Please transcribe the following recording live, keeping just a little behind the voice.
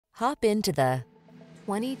Hop into the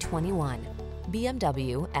 2021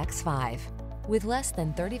 BMW X5. With less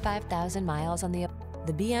than 35,000 miles on the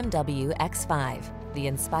BMW X5, the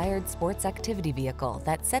inspired sports activity vehicle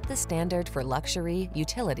that set the standard for luxury,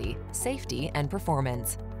 utility, safety, and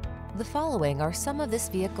performance. The following are some of this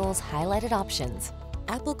vehicle's highlighted options: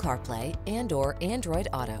 Apple CarPlay and/or Android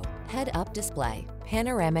Auto, head-up display,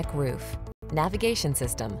 panoramic roof, navigation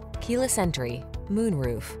system, keyless entry,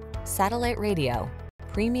 moonroof, satellite radio,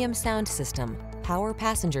 premium sound system, power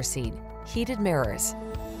passenger seat, heated mirrors.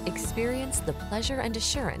 Experience the pleasure and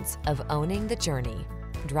assurance of owning the journey.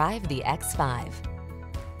 Drive the X5.